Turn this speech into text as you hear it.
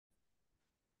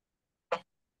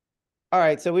All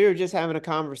right, so we were just having a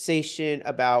conversation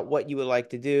about what you would like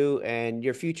to do, and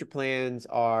your future plans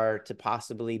are to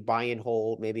possibly buy and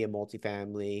hold maybe a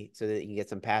multifamily so that you can get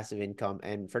some passive income.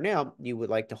 And for now, you would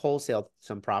like to wholesale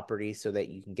some property so that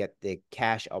you can get the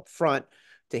cash up front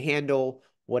to handle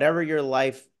whatever your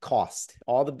life cost,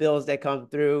 all the bills that come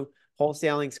through.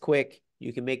 Wholesaling's quick.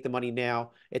 You can make the money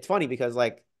now. It's funny because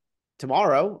like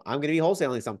tomorrow, I'm going to be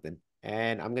wholesaling something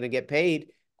and I'm going to get paid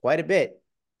quite a bit.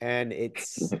 And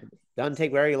it's doesn't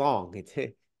take very long. It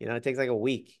takes like a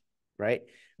week, right?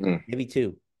 Mm, Maybe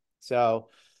two. So,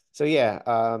 so yeah,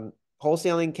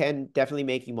 wholesaling can definitely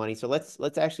make you money. So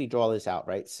let's actually draw this out,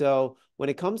 right? So when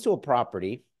it comes to a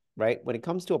property, right? When it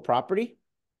comes to a property,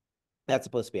 that's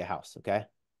supposed to be a house, okay?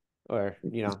 Or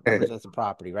represents a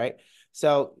property, right?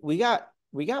 So we got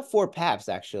four paths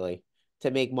actually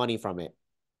to make money from it.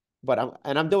 But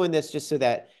I'm doing this just so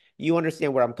that you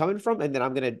understand where I'm coming from, and then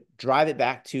I'm gonna drive it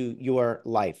back to your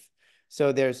life.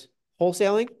 So there's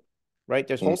wholesaling, right?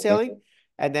 There's mhm, wholesaling,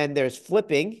 and then there's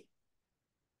flipping,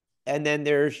 and then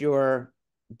there's your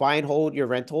buy and hold your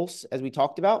rentals, as we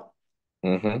talked about,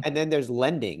 mhm, and then there's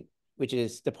lending, which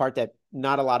is the part that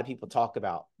not a lot of people talk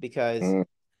about because mm,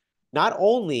 not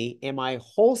only am I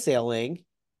wholesaling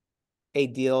a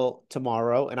deal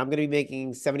tomorrow, and I'm going to be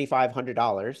making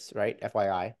 $7,500, right?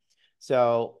 FYI.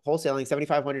 So wholesaling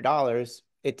 $7,500,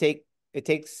 it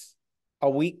takes a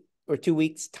week or 2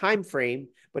 weeks time frame,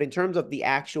 but in terms of the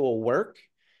actual work,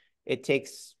 it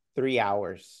takes 3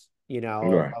 hours,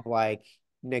 right, of like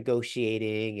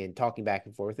negotiating and talking back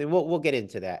and forth, and we'll get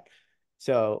into that.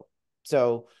 So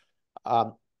so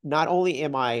um, not only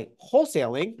am I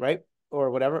wholesaling, right, or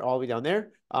whatever, all the way down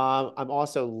there, I'm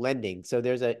also lending. So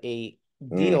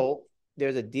mm,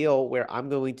 there's a deal where I'm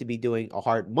going to be doing a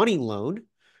hard money loan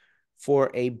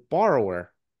for a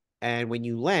borrower. And when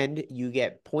you lend, you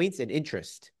get points and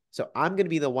interest. So I'm going to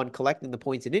be the one collecting the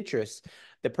points and interest.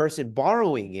 The person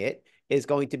borrowing it is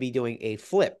going to be doing a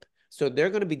flip. So they're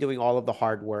going to be doing all of the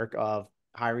hard work of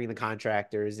hiring the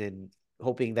contractors and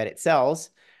hoping that it sells.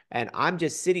 And I'm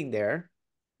just sitting there,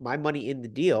 my money in the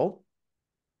deal,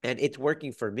 and it's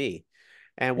working for me.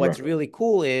 And what's right, really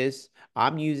cool is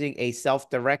I'm using a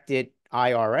self-directed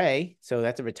IRA. So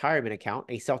that's a retirement account,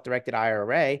 a self-directed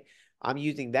IRA. I'm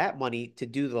using that money to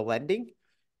do the lending.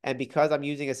 And because I'm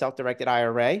using a self-directed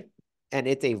IRA and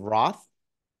it's a Roth,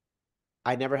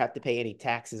 I never have to pay any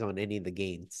taxes on any of the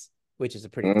gains, which is a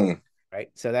pretty cool, mm, right?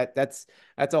 So that's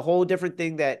a whole different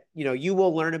thing that, you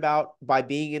will learn about by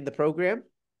being in the program.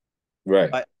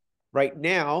 right, But right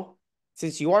now,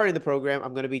 since you are in the program,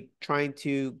 I'm going to be trying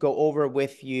to go over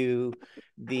with you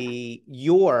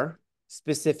your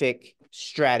specific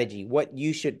strategy, what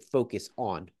you should focus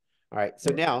on. All right. So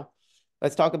right, now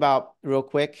let's talk about real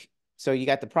quick. So you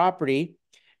got the property,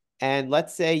 and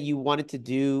let's say you wanted to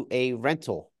do a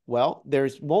rental. Well,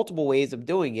 there's multiple ways of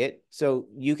doing it. So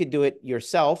you could do it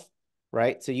yourself,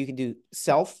 right? So you can do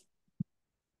self,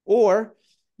 or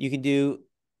you can do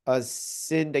a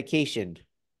syndication.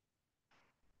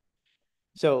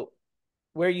 So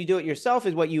where you do it yourself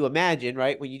is what you imagine,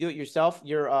 right? When you do it yourself,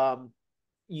 you own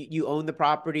the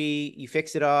property, you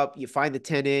fix it up, you find the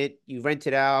tenant, you rent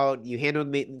it out, you handle the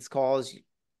maintenance calls,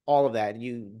 all of that, and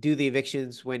you do the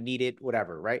evictions when needed,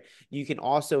 whatever, right? You can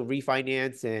also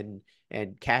refinance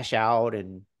and cash out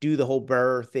and do the whole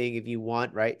burr thing if you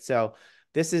want, right? So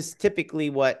this is typically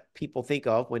what people think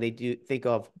of when they do think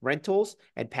of rentals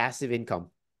and passive income.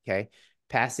 Okay.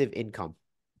 Passive income.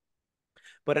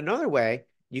 But another way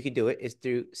you can do it is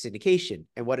through syndication.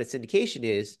 And what a syndication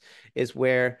is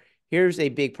where here's a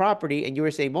big property and you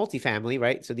were saying multifamily,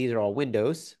 right? So these are all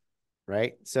windows,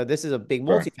 right? So this is a big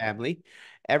right, multifamily.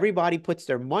 Everybody puts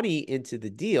their money into the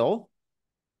deal.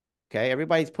 Okay.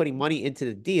 Everybody's putting money into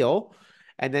the deal.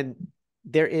 And then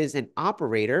there is an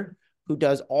operator who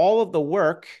does all of the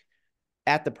work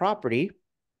at the property.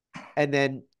 And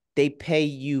then they pay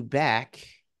you back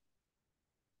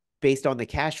based on the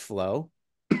cash flow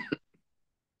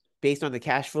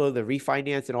the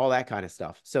refinance, and all that kind of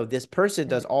stuff. So this person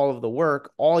does right. all of the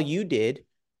work. All you did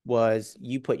was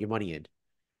you put your money in,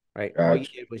 right? All you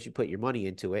Gotcha. did was you put your money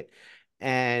into it.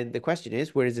 And the question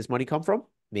is, where does this money come from?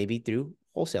 Maybe through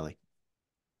wholesaling,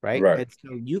 right? Right, And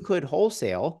so you could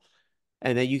wholesale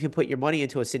and then you can put your money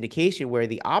into a syndication where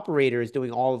the operator is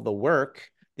doing all of the work.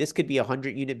 This could be a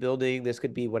 100-unit building. This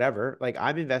could be whatever. Like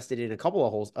I'm invested in a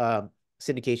couple of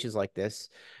syndications like this,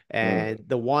 mm, and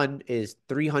the one is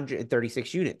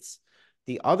 336 units.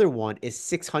 The other one is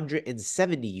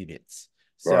 670 units.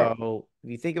 right, So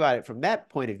if you think about it from that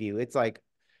point of view, it's like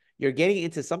you're getting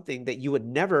into something that you would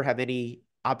never have any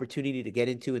opportunity to get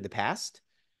into in the past.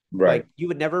 right, Like you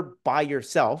would never by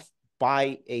yourself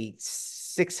buy a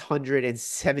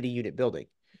 670 unit building.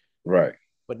 Right.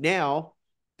 But now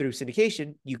through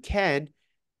syndication, you can.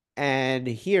 And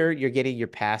here you're getting your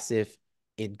passive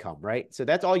income, right? So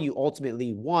that's all you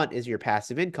ultimately want is your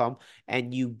passive income,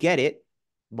 and you get it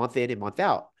month in and month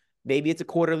out. Maybe it's a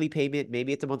quarterly payment,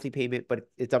 maybe it's a monthly payment, but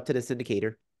it's up to the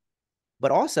syndicator. But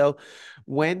also,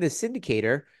 when the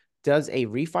syndicator does a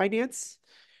refinance,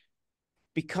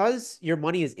 because your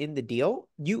money is in the deal,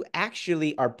 you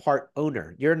actually are part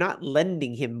owner. You're not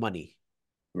lending him money,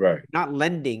 Right. not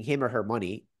lending him or her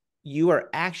money. You are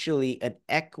actually an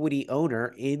equity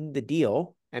owner in the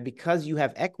deal. And because you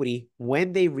have equity,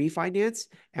 when they refinance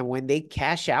and when they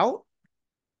cash out,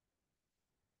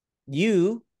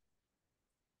 you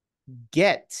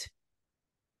get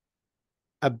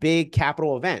a big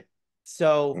capital event.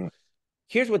 So Mm.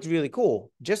 here's what's really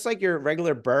cool. Just like your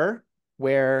regular burr,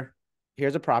 where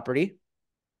here's a property,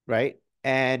 right?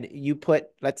 And you put,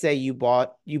 let's say you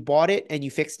bought it and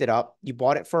you fixed it up. You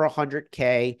bought it for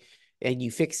 100K and you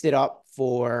fixed it up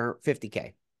for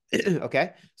 50K.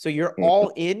 Okay. So you're Mm-hmm.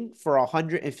 all in for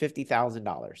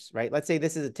 $150,000, right? Let's say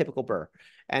this is a typical burr.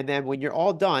 And then when you're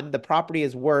all done, the property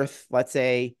is worth, let's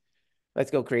say,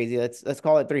 let's go crazy. Let's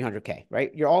call it 300K,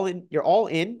 right? You're all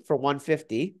in for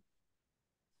 150,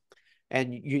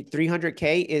 and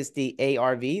 300K is the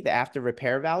ARV, the after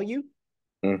repair value.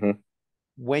 Mm-hmm.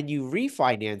 When you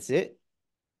refinance it,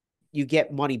 you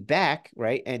get money back,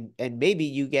 right? And maybe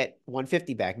you get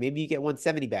 150 back, maybe you get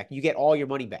 170 back. You get all your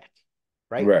money back,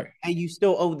 right? Right. And you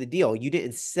still own the deal. You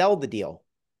didn't sell the deal,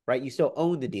 right? You still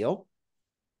own the deal.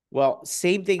 Well,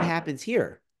 same thing happens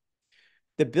here.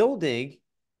 The building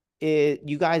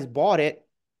you guys bought it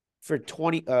for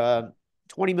 20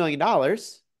 million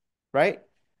dollars, right?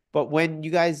 But when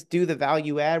you guys do the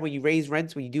value add, when you raise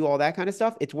rents, when you do all that kind of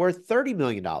stuff, it's worth $30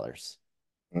 million.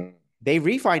 Mm. They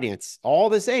refinance all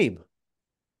the same,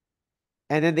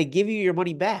 and then they give you your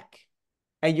money back,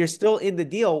 and you're still in the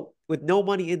deal with no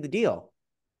money in the deal.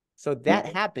 So that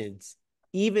Mm. happens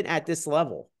even at this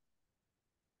level,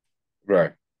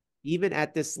 Right. even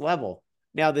at this level.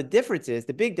 Now, the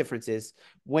big difference is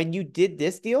when you did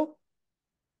this deal,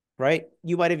 right?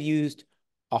 You might have used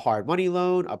a hard money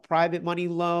loan, a private money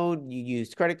loan, you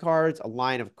used credit cards, a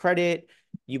line of credit,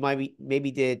 you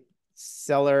maybe did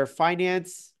seller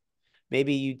finance,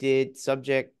 maybe you did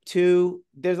subject to.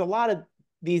 There's a lot of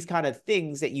these kind of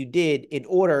things that you did in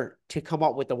order to come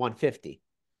up with the 150.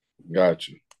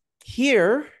 Gotcha.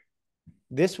 Here,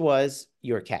 this was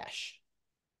your cash. Uh,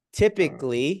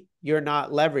 Typically, you're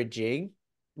not leveraging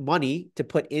money to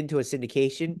put into a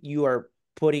syndication. You are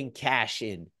putting cash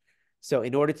in. So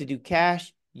in order to do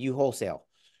cash, you wholesale.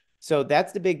 So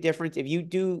that's the big difference. If you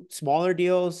do smaller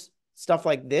deals, stuff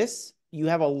like this, you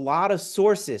have a lot of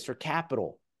sources for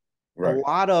capital, a right.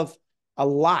 lot of a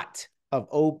lot of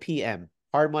OPM,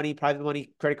 hard money, private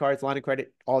money, credit cards, line of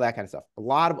credit, all that kind of stuff. A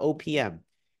lot of OPM.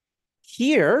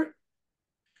 Here,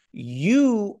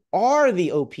 you are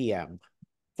the OPM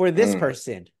for this Mm.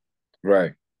 person,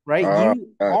 Right. right?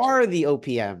 You Gotcha. are the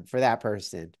OPM for that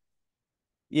person.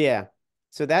 Yeah.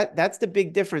 So that's the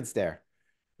big difference there.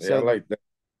 Yeah, I So like that.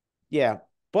 yeah.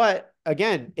 But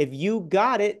again, if you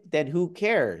got it, then who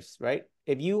cares, right?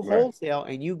 If you Right. wholesale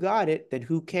and you got it, then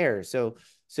who cares? So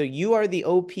you are the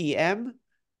OPM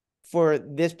for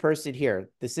this person here,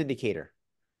 the syndicator.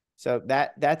 So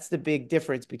that's the big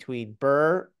difference between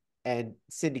Burr and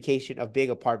syndication of big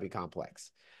apartment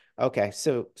complex. Okay,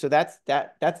 so that's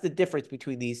the difference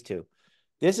between these two.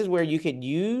 This is where you can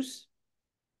your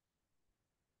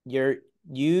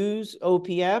use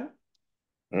OPM,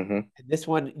 Mm-hmm. and this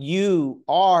one you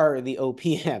are the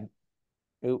OPM.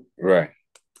 Oop. Right.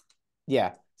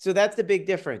 Yeah. So that's the big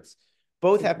difference.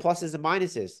 Both have pluses and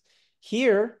minuses.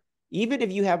 Here, even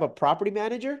if you have a property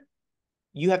manager,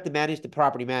 you have to manage the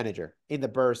property manager in the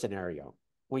Burr scenario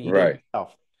when you do it Right.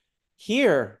 yourself.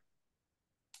 Here,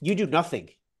 you do nothing.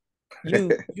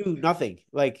 You do nothing.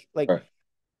 Right.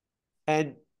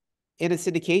 And in a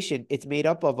syndication, it's made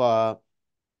up of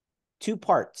two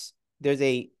parts. There's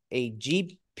a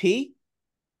GP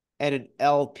and an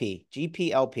LP.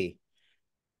 GP LP.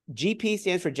 GP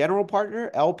stands for general partner.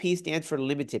 LP stands for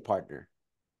limited partner.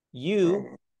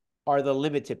 You Uh, are the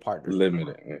limited partner.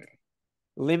 Limited. Yeah.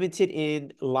 Limited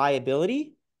in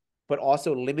liability, but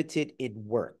also limited in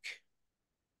work.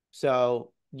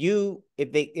 So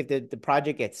if the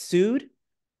project gets sued,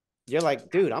 you're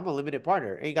like, dude, I'm a limited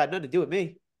partner. Ain't got nothing to do with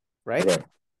me, right? Right.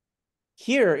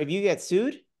 Here, if you get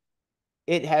sued,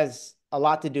 it has a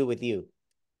lot to do with you.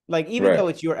 Like, even Right. though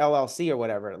it's your LLC or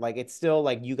whatever, like, it's still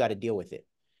like you got to deal with it.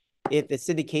 If the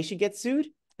syndication gets sued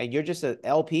and you're just an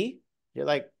LP, you're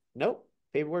like, nope.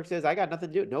 Paperwork says I got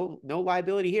nothing to do. No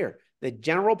liability here. The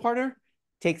general partner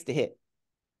takes the hit,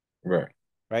 Right.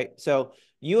 right? So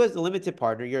you as the limited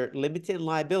partner, you're limited in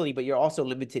liability, but you're also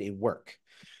limited in work.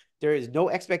 There is no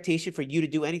expectation for you to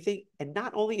do anything. And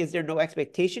not only is there no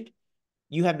expectation,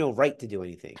 you have no right to do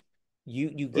anything.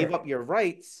 You give Right. up your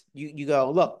rights. You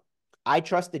go, look, I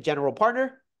trust the general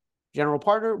partner. General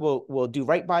partner will do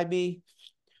right by me.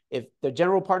 If the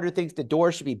general partner thinks the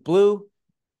door should be blue,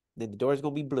 then the door is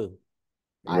gonna be blue.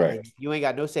 Right. You ain't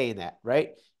got no say in that,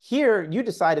 right? Here, you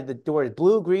decided the door is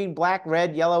blue, green, black,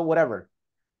 red, yellow, whatever,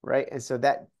 right? And so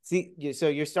so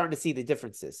you're starting to see the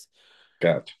differences.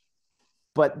 Gotcha.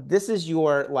 But this is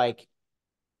your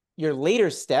later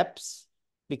steps,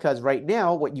 because right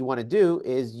now what you want to do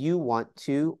is you want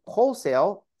to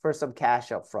wholesale for some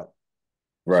cash up front.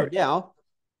 So Right. now,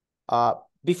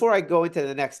 before I go into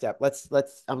the next step,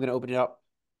 I'm going to open it up.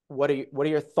 What are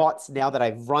your thoughts now that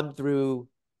I've run through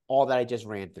all that I just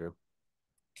ran through?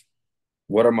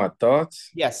 What are my thoughts?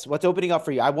 Yes, what's opening up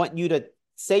for you? I want you to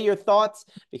say your thoughts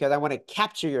because I want to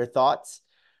capture your thoughts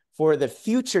for the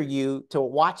future you to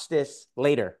watch this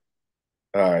later.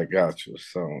 All right, got you.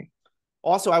 So,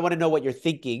 Also, I want to know what you're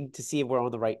thinking to see if we're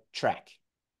on the right track.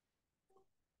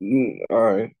 all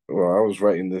right. Well, I was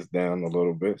writing this down a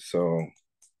little bit. So,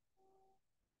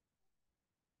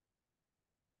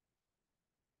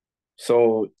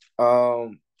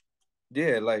 um,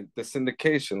 yeah, like the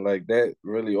syndication, like that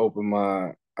really opened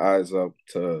my eyes up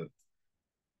to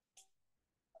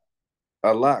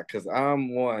a lot because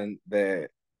I'm one that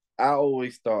I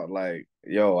always thought like,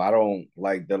 yo, I don't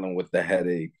like dealing with the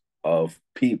headache of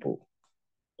people,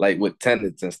 like with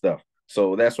tenants and stuff.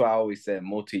 So that's why I always said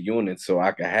multi-unit so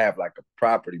I could have like a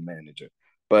property manager.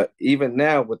 But even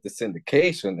now with the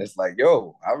syndication, it's like,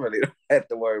 yo, I really don't have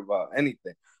to worry about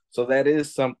anything. So that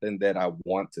is something that I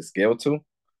want to scale to.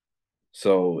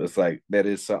 So it's like that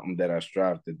is something that I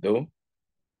strive to do.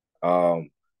 Um,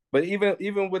 but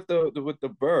even with with the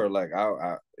burr, like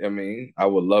I mean, I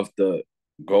would love to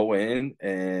go in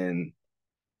and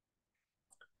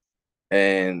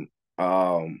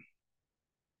um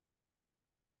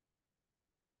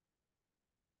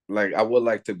like I would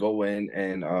like to go in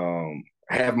and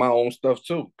have my own stuff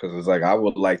too, because it's like I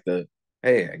would like to,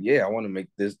 hey, yeah, I want to make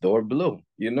this door blue,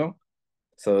 you know?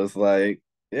 So it's like,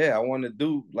 yeah, I want to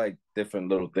do like different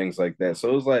little things like that.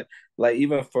 So it's like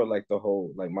even for like the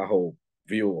whole like my whole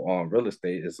view on real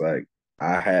estate is like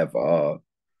I have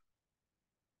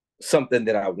something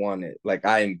that I wanted, like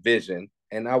I envision,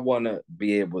 and I want to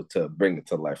be able to bring it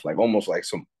to life, like almost like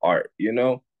some art, you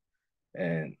know?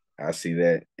 And I see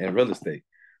that in real estate.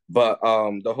 But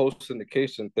the whole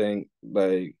syndication thing,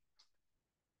 like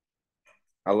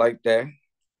I like that.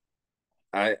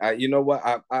 I you know what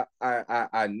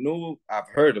I knew I've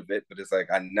heard of it, but it's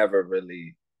like I never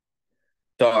really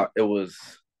thought it was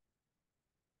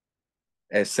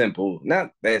as simple.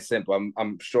 Not that simple.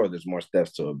 I'm sure there's more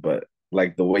steps to it, but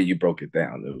like the way you broke it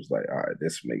down, it was like, all right,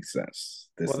 this makes sense.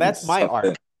 Well, This that's is my something.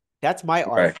 art. That's my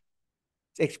art. Right.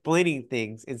 Explaining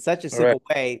things in such a All right. simple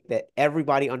way that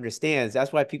everybody understands.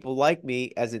 That's why people like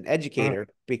me as an Mhm. educator,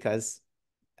 because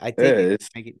I Yeah, take it, it's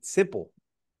make it simple.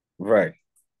 right.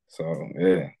 So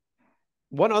yeah.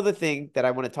 One other thing that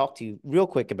I want to talk to you real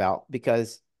quick about,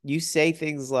 because you say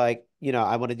things like,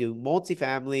 I want to do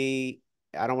multifamily.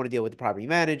 I don't want to deal with the property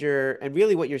manager. And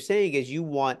really what you're saying is you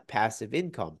want passive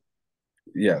income.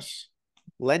 Yes.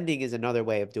 Lending is another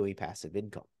way of doing passive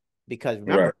income. Because Right.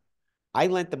 remember, I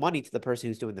lent the money to the person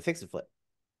who's doing the fix and flip.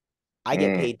 I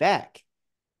get Mm. paid back.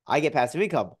 I get passive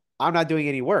income. I'm not doing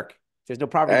any work. There's no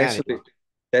property Actually, manager.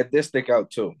 that did stick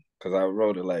out too, because I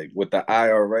wrote it like with the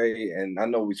IRA, and I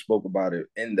know we spoke about it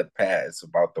in the past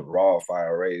about the Roth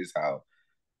IRAs, how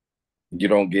you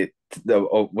don't get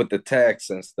with the tax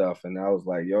and stuff. And I was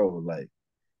like, yo, like,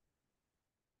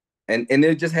 and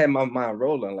it just had my mind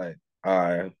rolling, like, all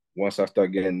right, once I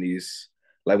start getting these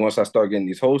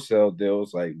wholesale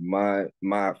deals, like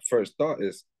my first thought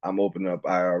is I'm opening up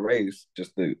IRAs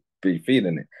just to be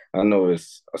feeding it. I know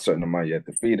it's a certain amount you have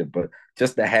to feed it, but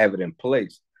just to have it in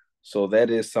place. So that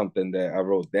is something that I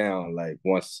wrote down. Like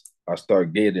once I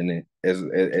start getting it,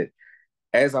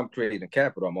 as I'm creating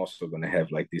capital, I'm also going to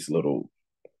have like these little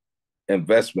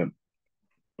investment,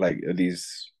 like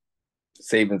these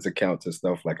savings accounts and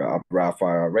stuff, like a Roth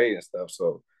IRA and stuff.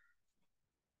 So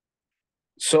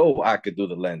I could do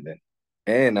the lending,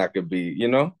 and I could be,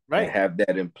 and Right. have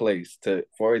that in place to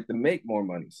for it to make more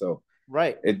money. So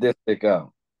Right. it did stick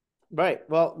out. Right.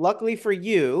 Well, luckily for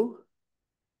you,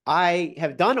 I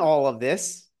have done all of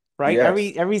this, right?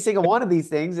 Yes. Every single one of these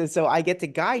things. And so I get to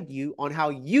guide you on how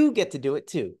you get to do it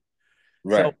too.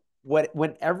 So Right.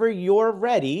 whenever you're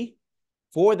ready,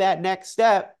 for that next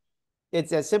step,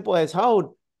 it's as simple as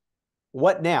hone,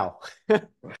 what now?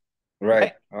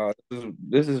 Right. Right?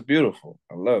 This is beautiful.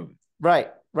 I love it. Right,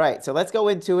 right. So let's go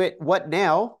into it. What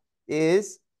now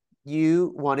is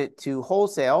you want it to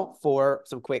wholesale for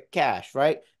some quick cash,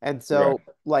 right? And Right. so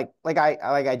like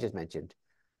I just mentioned,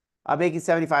 I'm making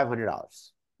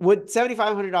 $7,500. Would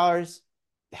 $7,500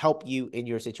 help you in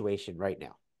your situation right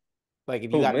now? Like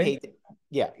if you Who, got me? paid,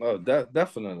 yeah, Oh,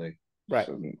 definitely. right.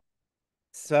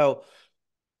 So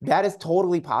that is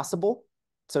totally possible.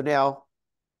 So now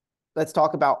let's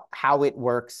talk about how it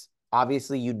works.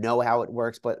 Obviously, you know how it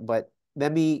works, but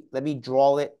let me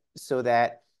draw it so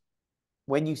that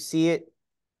when you see it,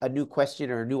 a new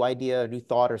question or a new idea, a new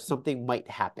thought, or something might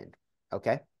happen.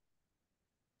 Okay.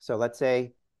 So let's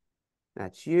say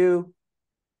that's you.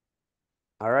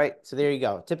 All right. So there you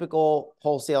go. Typical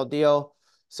wholesale deal.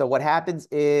 So what happens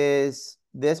is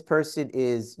this person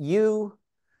is you,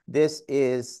 this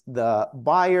is the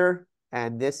buyer,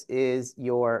 and this is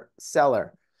your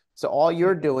seller. So all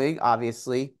you're doing,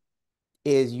 obviously,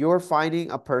 is you're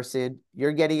finding a person,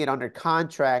 you're getting it under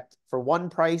contract for one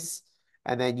price,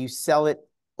 and then you sell it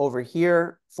over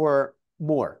here for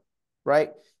more,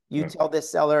 right? You Yeah. tell this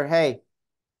seller, hey,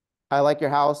 I like your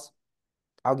house.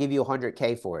 I'll give you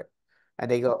 100K for it. And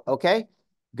they go, okay,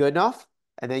 good enough.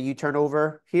 And then you turn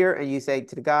over here and you say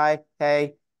to the guy,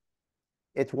 hey,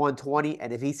 it's 120.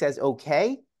 And if he says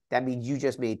okay, that means you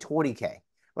just made 20K.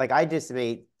 Like I just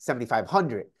made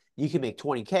 7,500. You can make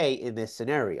 20K in this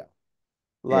scenario.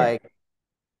 Right. Like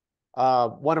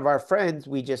one of our friends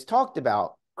we just talked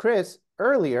about, Chris,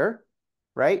 earlier,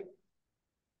 right?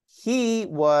 He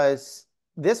was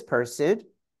this person,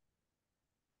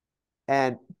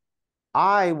 and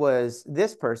I was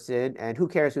this person, and who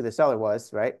cares who the seller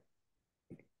was, right?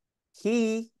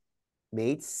 He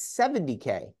made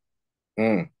 70K.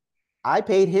 Mm, I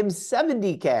paid him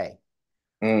 70K.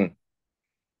 mm.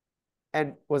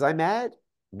 And was I mad?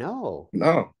 No,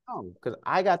 No. no, because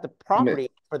I got the I mean, property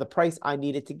for the price I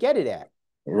needed to get it at.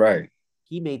 right.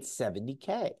 He made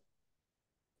 70K.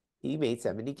 He made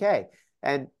 70K.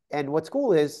 And what's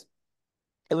cool is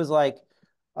it was like,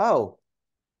 oh,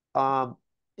 um,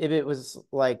 if it was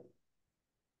like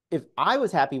if I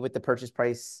was happy with the purchase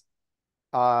price,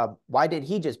 why didn't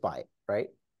he just buy it, right?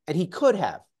 And he could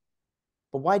have,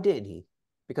 but why didn't he?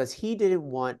 Because he didn't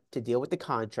want to deal with the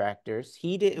contractors.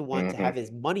 He didn't want to Hmm. have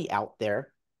his money out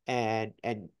there and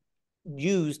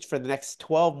used for the next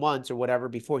 12 months or whatever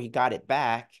before he got it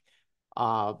back.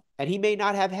 And he may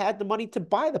not have had the money to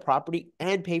buy the property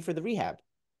and pay for the rehab.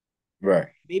 Right.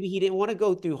 Maybe he didn't want to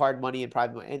go through hard money and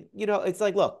private money. And it's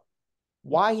like, look,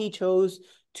 why he chose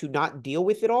to not deal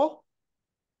with it all.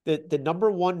 The number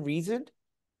one reason,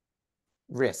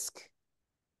 risk.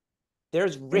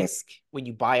 There's Mm, risk when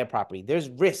you buy a property. There's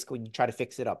risk when you try to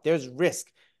fix it up. There's risk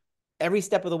every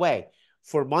step of the way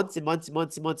for months and months and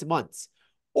months and months and months.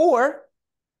 Or,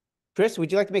 Chris,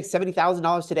 would you like to make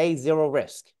 $70,000 today, zero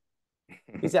risk?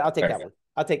 He said, I'll take right. that one.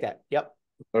 I'll take that. Yep.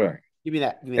 Right. Give me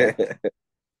that. Give me that.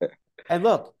 And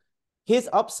look, his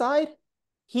upside,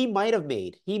 he might have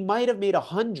made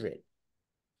 100.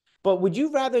 But would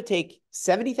you rather take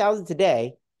 70,000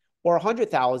 today or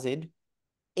 100,000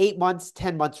 8 months,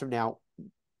 10 months from now,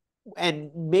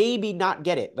 and maybe not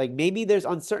get it? Like maybe there's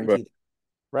Right. uncertainty,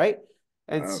 right?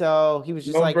 And Uh, so he was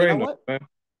just no like, you know brainer, what? man.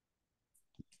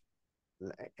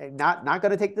 Not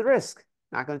going to take the risk.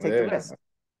 Not going to take the Yeah. risk.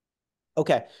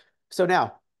 Okay. So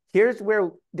now here's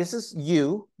where this is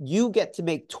you. You get to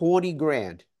make 20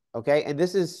 grand. Okay. And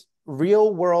this is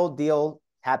real world deal,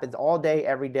 happens all day,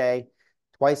 every day,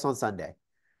 twice on Sunday.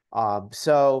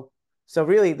 So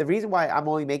really the reason why I'm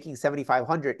only making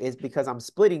 7,500 is because I'm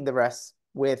splitting the rest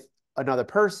with another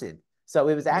person. So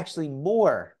it was Mm, actually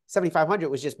more. 7,500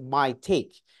 was just my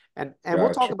take. And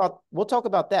gotcha. we'll talk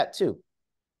about that too.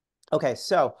 Okay,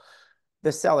 so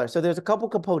the seller. So there's a couple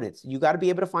components. You got to be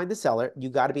able to find the seller, you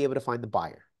got to be able to find the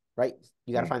buyer, right?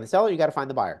 You got to Mm, find the seller, you got to find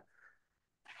the buyer.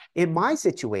 In my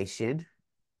situation,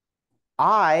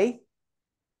 I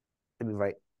let me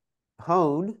write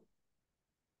hone.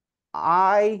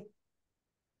 I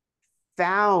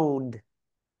found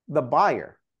the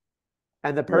buyer.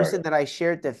 And the right. person that I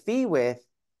shared the fee with,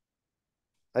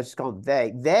 let's just call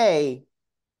them they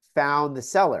found the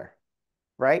seller,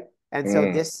 right? And so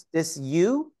Mm, this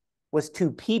you was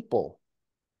two people.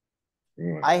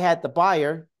 mm, I had the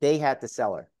buyer, they had the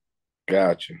seller,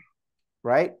 gotcha.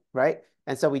 right? Right.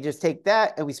 And so we just take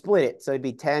that and we split it. So it'd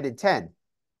be 10 and 10.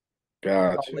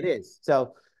 That's all it Gotcha. is.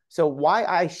 So why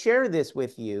I share this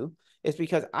with you is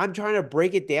because I'm trying to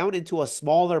break it down into a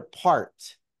smaller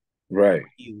part Right. for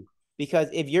you. Because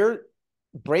if you're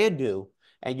brand new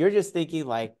and you're just thinking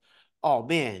like, oh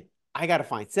man, I gotta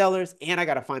find sellers and I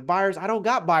gotta find buyers. I don't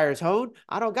got buyers, Hone.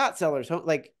 I don't got sellers, Hone.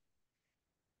 Like,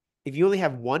 if you only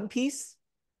have one piece,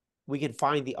 we can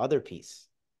find the other piece,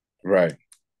 Right.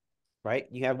 right?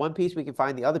 You have one piece, we can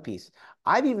find the other piece.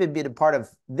 I've even been a part of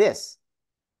this.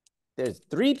 There's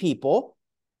three people,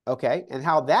 okay, and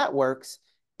how that works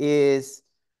is,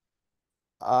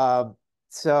 um,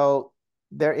 so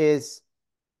there is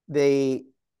the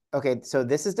okay, so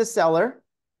this is the seller.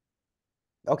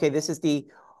 Okay, this is the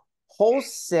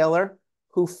wholesaler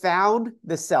who found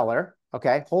the seller.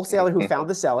 Okay, wholesaler who found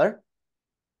the seller.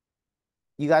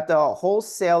 You got the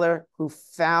wholesaler who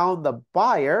found the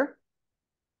buyer,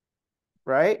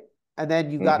 right? And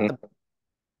then you got Hmm. the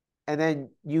and then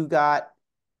you got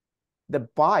the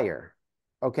buyer.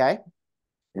 Okay.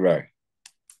 Right.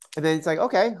 And then it's like,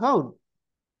 okay, Hone,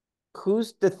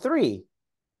 who's the three?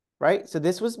 Right? So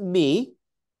this was me.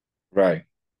 Right.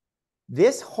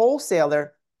 This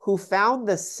wholesaler who found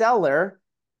the seller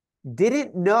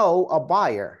didn't know a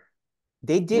buyer.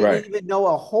 They didn't Right. even know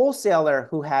a wholesaler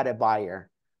who had a buyer.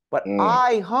 But Mm.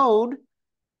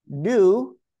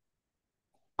 Knew,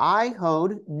 I,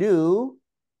 Hone, knew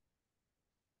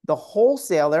the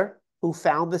wholesaler who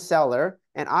found the seller,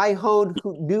 and I, Hone,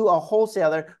 who knew a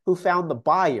wholesaler who found the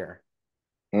buyer.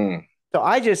 Mm. So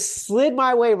I just slid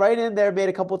my way right in there, made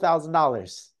a couple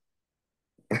 $1,000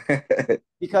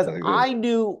 because That's good. I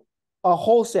knew a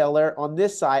wholesaler on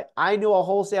this side. I knew a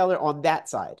wholesaler on that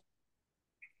side.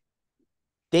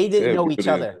 They didn't Yeah, know each beauty.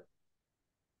 other.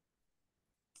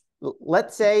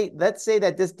 Let's say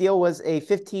that this deal was a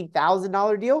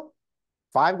 $15,000 deal.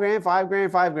 5 grand, 5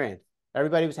 grand, 5 grand.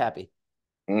 Everybody was happy.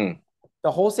 Mm.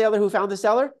 The wholesaler who found the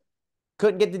seller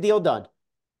couldn't get the deal done.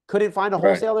 Couldn't find a Right.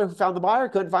 wholesaler who found the buyer,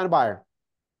 couldn't find a buyer.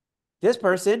 This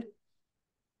person,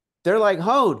 they're like,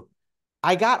 Hone,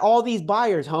 I got all these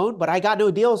buyers, Hone, but I got no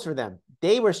deals for them.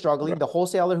 They were struggling. Right. The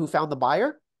wholesaler who found the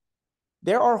buyer,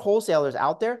 there are wholesalers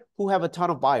out there who have a ton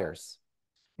of buyers.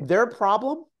 Their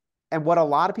problem, and what a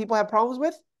lot of people have problems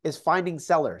with, is finding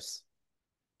sellers.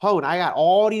 Hone, I got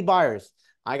all these buyers.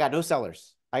 I got no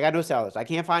sellers. I got no sellers. I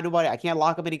can't find nobody. I can't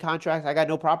lock up any contracts. I got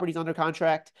no properties under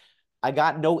contract. I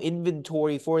got no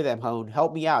inventory for them, Hone.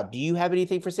 Help me out. Do you have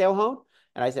anything for sale, Hone?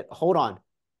 And I said, hold on.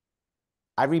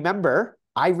 I remember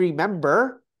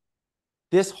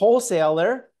this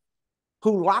wholesaler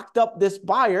who locked up this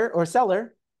buyer or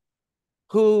seller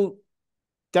who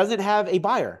doesn't have a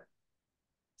buyer.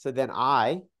 So then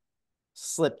I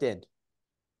slipped in,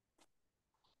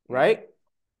 Mm. right?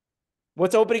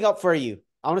 What's opening up for you?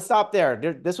 I'm gonna stop there.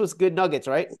 This was good nuggets,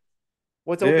 right?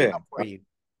 What's opening Yeah. up for you?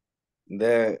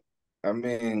 That I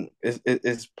mean,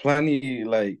 it's plenty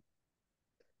like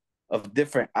of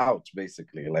different outs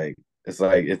basically. Like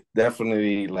it's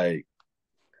definitely like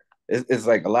it's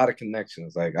like a lot of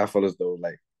connections. Like I feel as though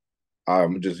like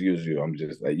I'm just use you. I'm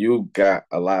just like you got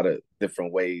a lot of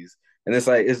different ways, and it's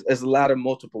like it's a lot of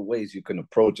multiple ways you can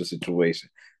approach a situation.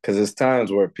 Because there's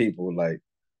times where people like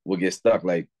will get stuck.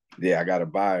 Like, yeah, I got a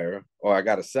buyer or I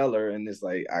got a seller, and it's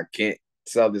like I can't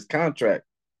sell this contract.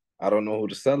 I don't know who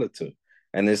to sell it to,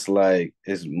 and it's like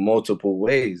it's multiple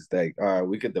ways. Like, all right,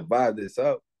 we could divide this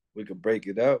up. We could break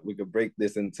it up. We could break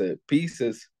this into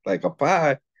pieces like a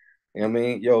pie. You know what I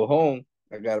mean? Yo, home,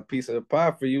 I got a piece of the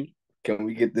pie for you. Can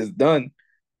we get this done?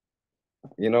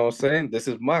 You know what I'm saying? This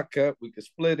is my cup. We can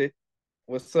split it.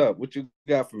 What's up? What you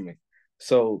got for me?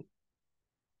 So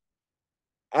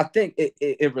I think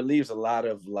it relieves a lot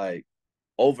of like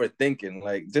overthinking.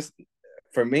 Like just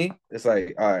for me, it's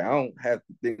like, all right, I don't have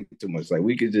to think too much. Like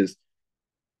we could just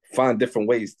find different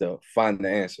ways to find the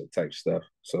answer type stuff.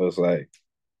 So it's like,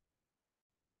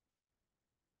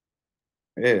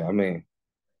 yeah, I mean,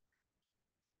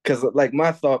 because like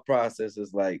my thought process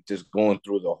is like just going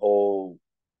through the whole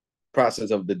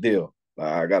process of the deal.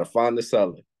 Like, I gotta find the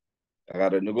seller. I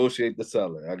gotta negotiate the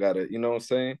seller. I gotta, you know what I'm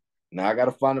saying? Now I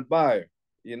gotta find a buyer,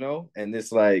 you know? And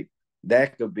it's like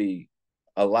that could be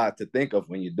a lot to think of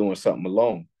when you're doing something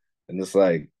alone. And it's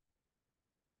like,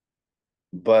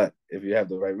 but if you have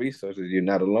the right resources, you're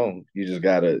not alone. You just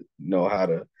gotta know how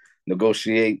to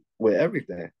negotiate with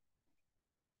everything.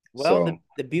 Well, the, So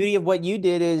the beauty of what you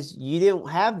did is you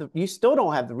still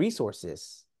don't have the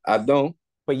resources, I don't,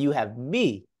 but you have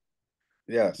me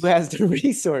who yes, has the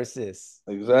resources,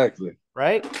 exactly.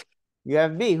 right? You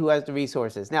have me who has the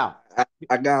resources. Now,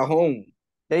 I got home.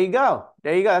 there you go.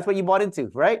 There you go. That's what you bought into,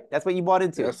 right? That's what you bought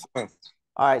into. Yes. All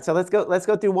right, so let's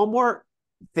go through one more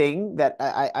thing that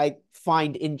I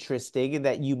find interesting and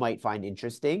that you might find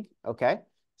interesting. Okay.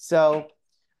 So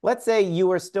let's say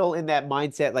you are still in that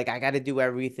mindset, like I got to do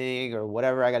everything or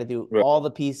whatever, I got to do Right. all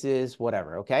the pieces,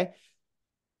 whatever. Okay.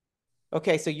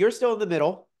 Okay, so you're still in the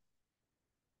middle.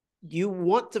 You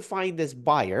want to find this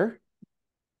buyer,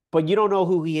 but you don't know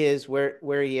who he is, where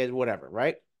he is, whatever,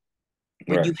 right?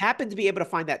 And you Right. happen to be able to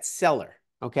find that seller,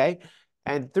 okay?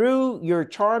 And through your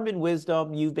charm and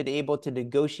wisdom, you've been able to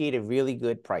negotiate a really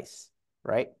good price,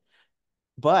 right?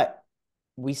 But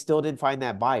we still didn't find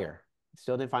that buyer.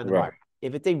 Still didn't find the Right. buyer.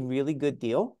 If it's a really good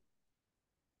deal,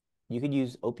 you could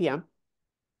use OPM,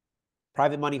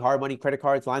 private money, hard money, credit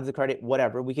cards, lines of credit,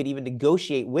 whatever. We could even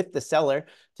negotiate with the seller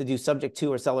to do subject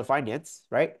to or seller finance,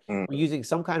 right? We're Mm. using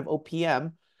some kind of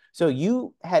OPM. So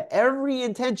you had every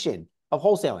intention of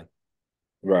wholesaling,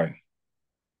 Right.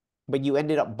 but you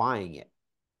ended up buying it.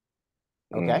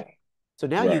 Okay. Mm. So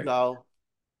now you Right. go,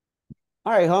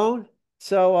 all right, Hone.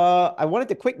 So I wanted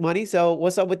the quick money. So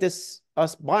what's up with this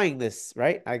us buying this,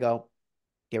 right? I go,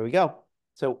 here we go.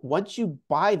 So once you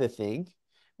buy the thing,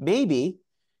 maybe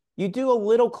you do a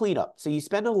little cleanup. So you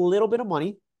spend a little bit of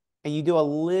money and you do a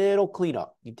little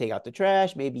cleanup. You take out the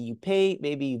trash, maybe you paint,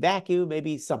 maybe you vacuum,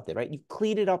 maybe something, right? You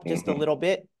clean it up just a Hmm. little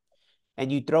bit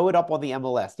and you throw it up on the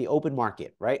MLS, the open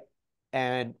market, right?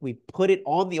 And we put it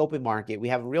on the open market. We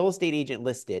have a real estate agent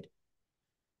listed.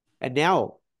 And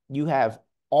now you have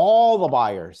all the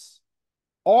buyers,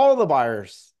 all the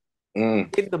buyers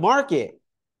Mm. in the market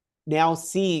now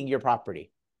seeing your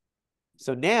property.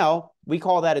 So now we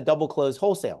call that a double close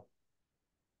wholesale.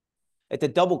 It's a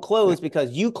double close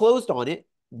because you closed on it,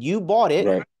 you bought it,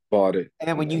 Right. Bought it. and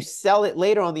then when you Hmm. sell it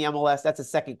later on the MLS, that's a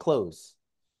second close.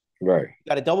 Right. You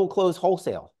got a double close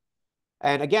wholesale.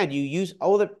 And again, you use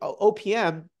all the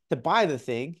OPM to buy the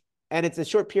thing, and it's a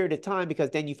short period of time because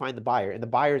then you find the buyer, and the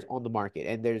buyer's on the market,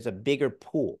 and there's a bigger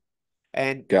pool.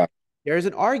 And Got. there's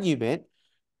an argument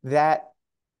that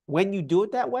when you do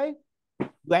it that way,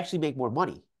 you actually make more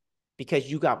money because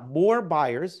you got more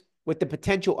buyers with the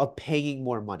potential of paying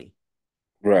more money.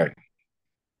 Right.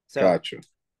 So, Got you.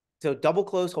 so double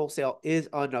close wholesale is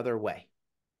another way.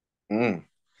 Mm.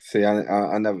 See,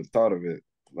 I never thought of it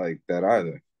like that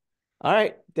either. All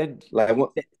right, then Like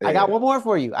what? I got Yeah. one more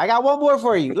for you. I got one more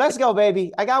for you. Let's go,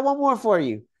 baby. I got one more for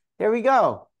you. Here we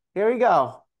go. Here we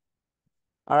go.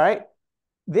 All right.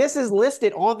 This is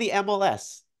listed on the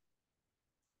MLS.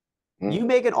 Mm. You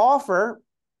make an offer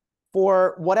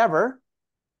for whatever.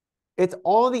 It's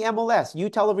on the MLS. You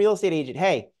tell a real estate agent,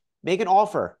 hey, make an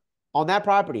offer on that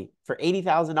property for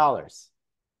 $80,000.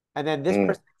 And then this Mm.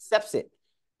 person accepts it.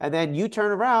 And then you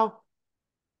turn around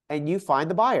and you find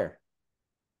the buyer.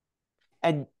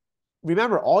 And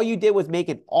remember, all you did was make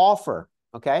an offer.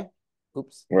 Okay.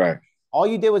 Oops. Right. All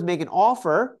you did was make an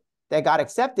offer that got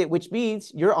accepted, which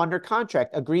means you're under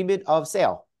contract, agreement of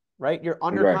sale, right? You're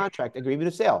under Right. contract, agreement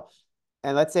of sale.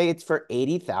 And let's say it's for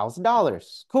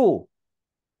 $80,000. Cool.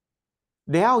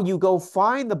 Now you go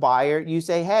find the buyer. You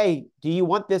say, hey, do you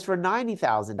want this for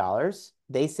 $90,000?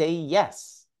 They say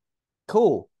yes.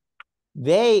 Cool.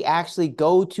 They actually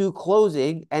go to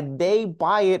closing and they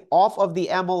buy it off of the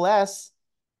MLS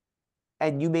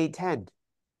and you made 10.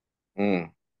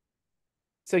 Mm.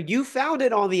 So you found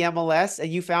it on the MLS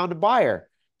and you found a buyer.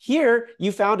 Here,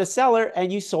 you found a seller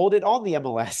and you sold it on the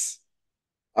MLS.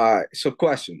 All right. So,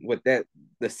 question with that,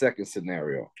 the second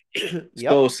scenario. So,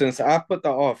 Yep. since I put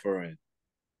the offer in,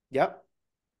 Yep.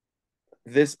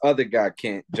 this other guy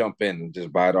can't jump in and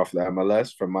just buy it off the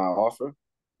MLS for my offer.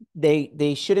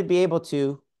 They shouldn't be able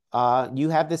to. You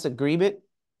have this agreement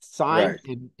signed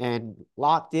Right. and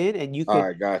locked in, and you All could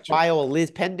right. Got you. file a Liz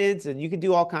pendants and you can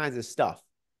do all kinds of stuff.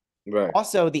 Right.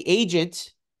 Also, the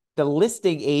agent, the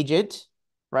listing agent,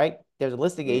 right? There's a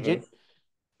listing Mm-hmm. agent.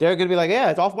 They're going to be like, yeah,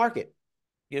 it's off market.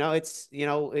 It's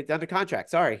under contract.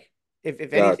 Sorry. If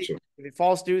anything, Got you. if it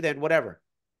falls through, then whatever.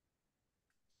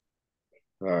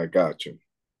 All right. Got you.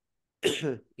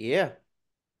 Yeah.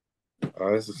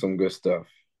 This is some good stuff.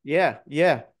 Yeah.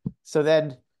 Yeah. So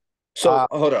then, So,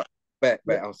 hold up. yeah,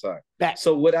 Back. I'm sorry. back.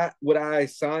 So, would I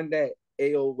sign that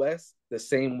AOS the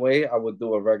same way I would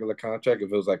do a regular contract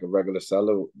if it was like a regular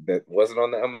seller that wasn't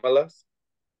on the MLS?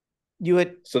 You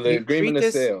would So the agreement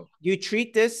of sale. you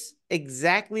treat this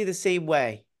exactly the same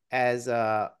way as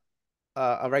a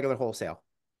regular wholesale.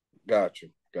 Got you.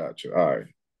 Got you. All right.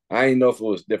 I didn't know if it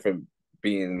was different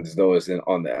being as though it's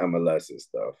on the MLS and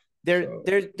stuff. So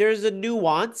There's a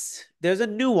nuance. There's a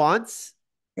nuance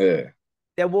yeah,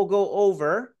 that we'll go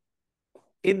over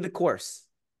in the course.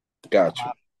 got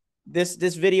you.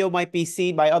 This video might be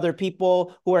seen by other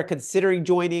people who are considering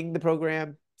joining the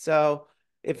program. So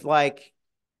if like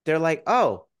they're like,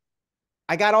 oh,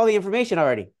 I got all the information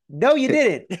already. No, you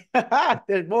didn't.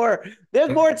 There's more. There's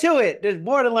more to it. There's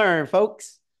more to learn,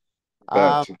 folks. Um,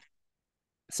 Got you.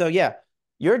 so yeah,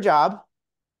 your job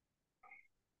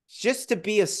is just to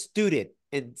be a student.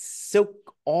 and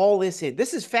soak all this in.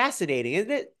 This is fascinating,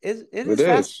 isn't it? Isn't It this is.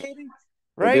 fascinating?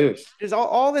 It Right? is. There's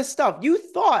all this stuff. You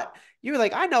were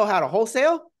like, I know how to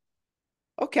wholesale.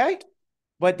 Okay.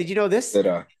 But did you know this? That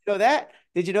Did you know that?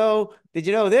 Did you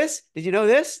know this? Did you know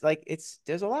this? Like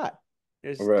there's a lot.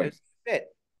 right. There's a bit.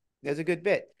 There's a good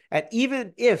bit. And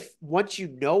even if once you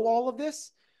know all of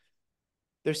this,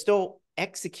 they're still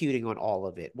executing on all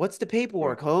of it. What's the Right.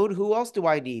 paperwork, Hone? Who else do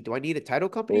I need? Do I need a title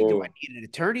company? Do I Oh. need an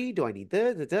attorney? Do I need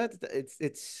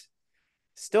it's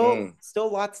Mm. still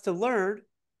lots to learn,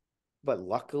 but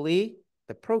luckily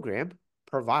the program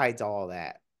provides all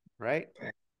that, right?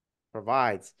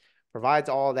 Provides provides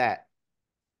all that.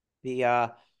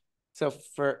 The So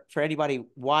for anybody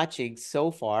watching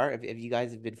so far, if you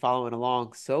guys have been following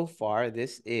along so far,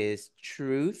 this is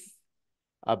truth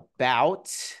about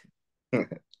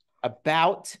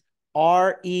about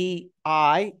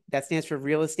REI. That stands for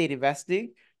real estate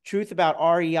investing. Truth about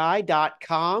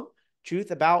REI.com.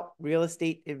 Truth about real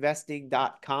estate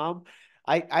investing.com.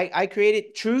 I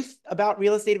created truth about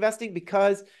real estate investing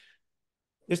because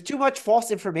there's too much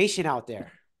false information out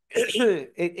there.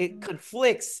 It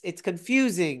conflicts. It's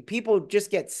confusing. People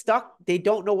just get stuck. They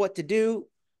don't know what to do.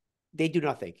 They do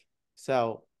nothing.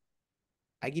 So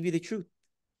I give you the truth.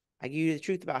 I give you the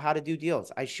truth about how to do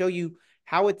deals. I show you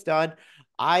how it's done.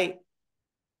 I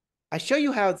I show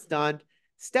you how it's done,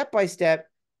 step by step,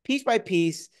 piece by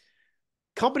piece,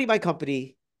 company by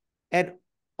company, and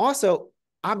also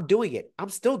I'm doing it. I'm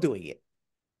still doing it,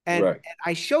 Right. and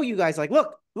I show you guys like,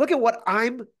 look at what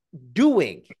I'm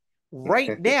doing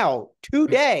right now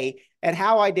today and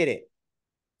how I did it.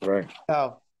 right.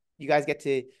 So you guys get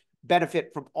to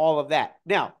benefit from all of that.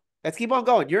 Now let's keep on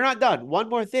going. You're not done. One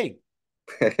more thing.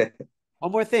 I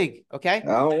One more thing. Okay.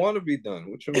 don't want to be done.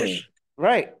 What you mean?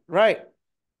 Right. Right.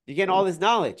 You're getting all this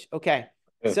knowledge. Okay.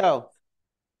 Yeah. So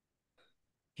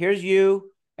here's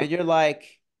you, and you're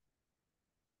like,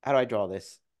 how do I draw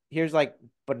this? Here's like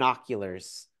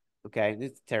binoculars. Okay.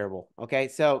 This is terrible. Okay.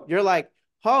 So you're like,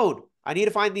 Hone, I need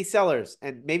to find these sellers.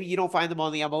 And maybe you don't find them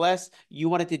on the MLS. You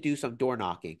wanted to do some door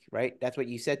knocking, right? That's what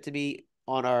you said to me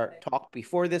on our talk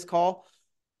before this call.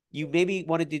 You maybe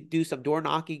wanted to do some door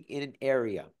knocking in an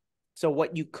area. So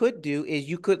what you could do is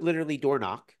you could literally door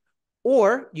knock,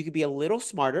 or you could be a little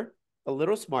smarter,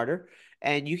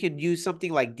 and you can use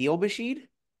something like Deal Machine.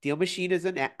 Deal Machine is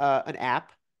an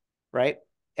app, right?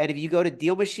 And if you go to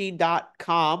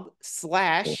dealmachine.com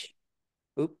slash,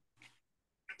 oop,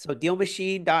 so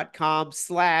dealmachine.com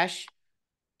slash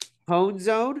hone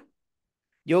zone,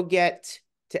 you'll get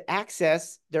to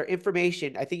access their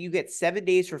information. I think you get 7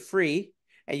 days for free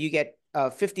and you get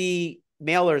 50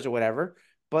 mailers or whatever.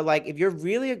 But like if you're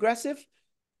really aggressive,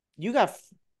 you got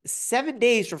 7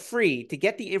 days for free to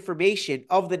get the information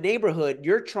of the neighborhood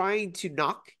you're trying to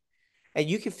knock, and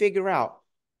you can figure out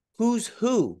who's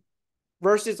who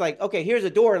versus like, okay, here's a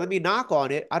door, let me knock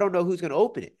on it. I don't know who's going to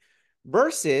open it.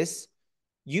 Versus,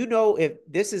 if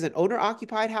this is an owner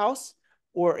occupied house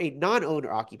or a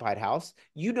non-owner occupied house,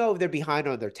 if they're behind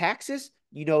on their taxes,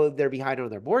 if they're behind on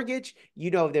their mortgage,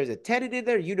 if there's a tenant in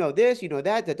there, this, that,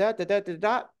 da, da, da, da, da,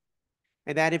 da.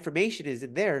 And that information is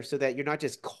in there so that you're not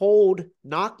just cold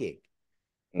knocking,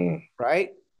 Mm.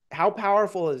 right? How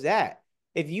powerful is that?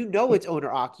 If you know it's owner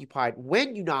occupied,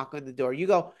 when you knock on the door, you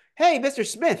go, "Hey, Mr.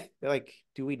 Smith." They're like,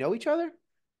 "Do we know each other?"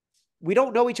 We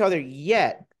don't know each other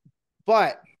yet,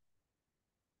 but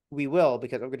we will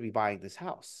because I'm going to be buying this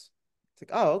house. It's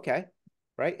like, oh, okay.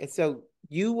 Right. And so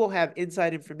you will have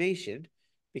inside information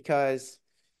because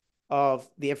of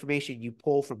the information you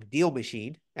pull from Deal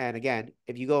Machine. And again,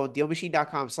 if you go on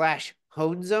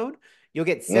dealmachine.com/hone zone, you'll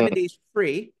get seven Mm. days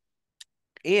free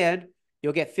and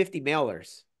you'll get 50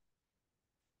 mailers.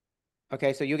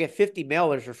 Okay. So you'll get 50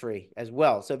 mailers for free as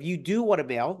well. So if you do want to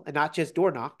mail and not just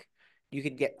door knock, you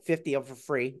can get 50 of them for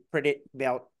free, printed,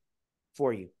 mailed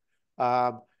for you.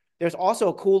 Um, there's also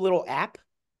a cool little app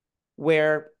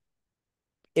where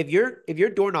if you're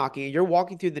door knocking and you're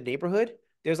walking through the neighborhood,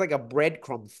 there's like a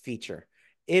breadcrumb feature.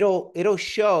 It'll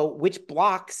show which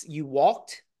blocks you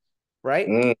walked, right?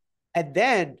 Mm. And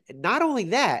then not only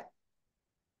that,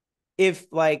 if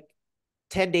like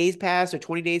 10 days pass or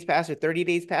 20 days pass or 30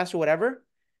 days pass or whatever,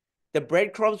 the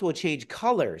breadcrumbs will change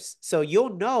colors. So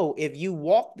you'll know if you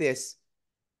walk this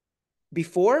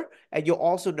before and you'll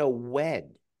also know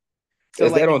when. So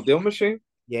Is that like on Deal Machine?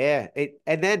 yeah,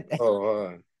 and then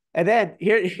Oh,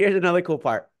 here's another cool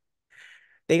part.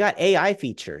 They got AI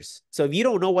features. So if you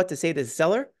don't know what to say to the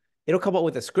seller, it'll come up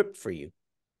with a script for you.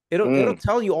 It'll mm.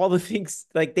 tell you all the things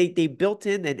like they built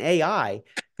in an AI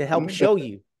to Let help me get, show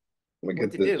you let me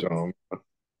what get to this, do.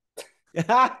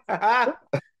 John.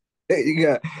 You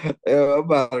got, yo, I'm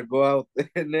about to go out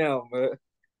there now, man.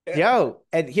 Yo,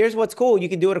 and here's what's cool. You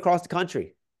can do it across the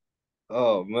country.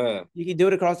 Oh man. You can do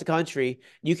it across the country.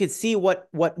 You can see what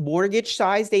mortgage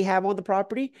size they have on the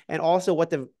property and also what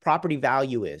the property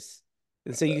value is.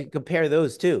 And so you can compare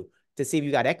those two to see if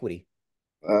you got equity.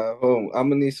 I'm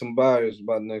gonna need some buyers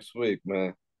by next week,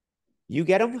 man. You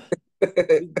get them?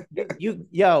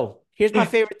 Yo, here's my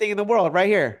favorite thing in the world right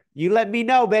here. You let me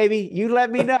know, baby. You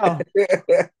let me know.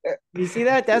 You see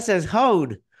that? That says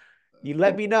hone. You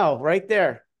let me know right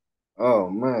there. Oh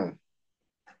man.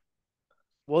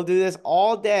 We'll do this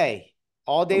all day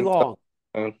I'm long.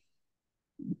 telling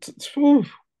you.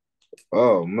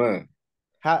 Oh man.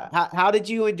 How did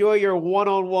you enjoy your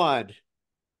one-on-one?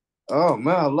 Oh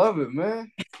man, I love it,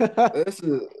 man.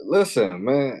 Listen,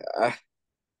 man.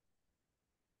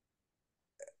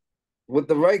 With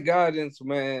the right guidance,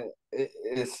 man,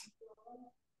 it's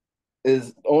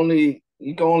is only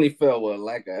you can only fail with a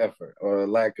lack of effort or a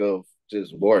lack of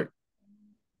just work.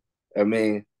 I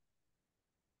mean,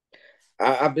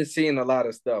 I've been seeing a lot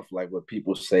of stuff like what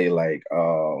people say, like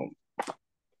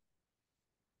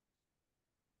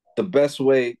the best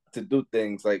way to do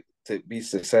things, like to be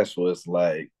successful, is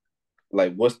like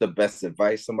what's the best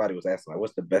advice? Somebody was asking, like,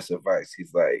 what's the best advice?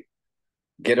 He's like,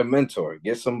 get a mentor,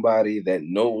 get somebody that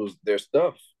knows their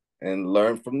stuff and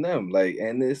learn from them. Like,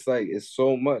 and it's like it's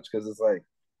so much because it's like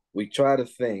we try to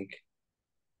think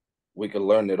we could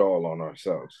learn it all on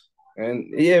ourselves.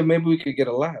 And yeah, maybe we could get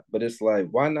a lot, but it's like,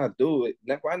 why not do it?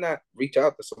 Why not reach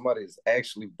out to somebody that's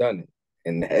actually done it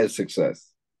and had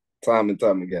success time and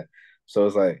time again? So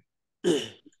it's like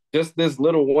just this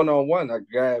little one-on-one, I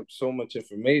grabbed so much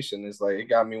information. It's like it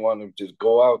got me wanting to just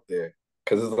go out there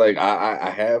because it's like I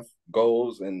have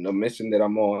goals and a mission that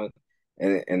I'm on,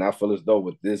 and I feel as though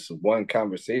with this one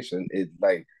conversation, it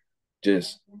like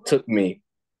just took me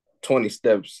 20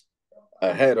 steps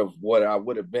ahead of what I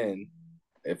would have been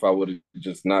if I would have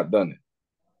just not done it.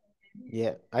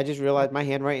 Yeah, I just realized my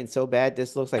handwriting's so bad.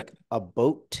 This looks like a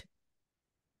boat.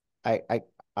 I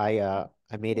I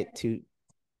I made it too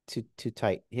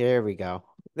tight. Here we go.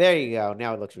 There you go.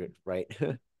 Now it looks right.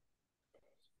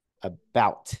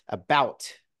 About.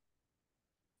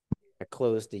 I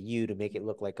closed the U to make it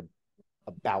look like a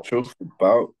about. Truth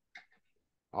about,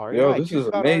 yo, REI. this Truth is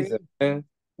about amazing, REI. man.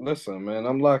 Listen, man,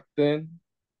 I'm locked in.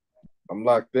 I'm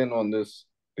locked in on this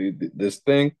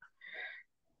thing.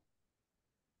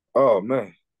 Oh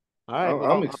man, All right. I'm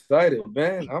Well, excited,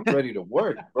 man. I'm ready to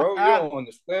work, bro. You all don't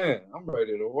understand. I'm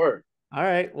ready to work.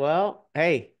 right. Well,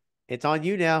 hey, it's on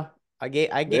you now. Yeah,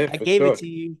 I for gave it sure. to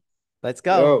you. Let's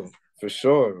go. Yo, for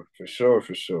sure, for sure,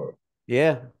 for sure.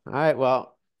 Yeah. All right.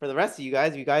 Well, for the rest of you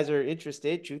guys, if you guys are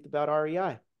interested, truth about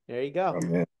REI. There you Oh go.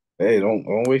 man. Hey,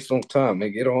 don't waste no time,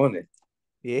 man. Get on it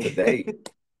Yeah. today. All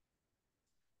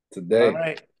Today.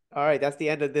 right. All right. That's the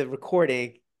end of the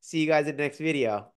recording. See you guys in the next video.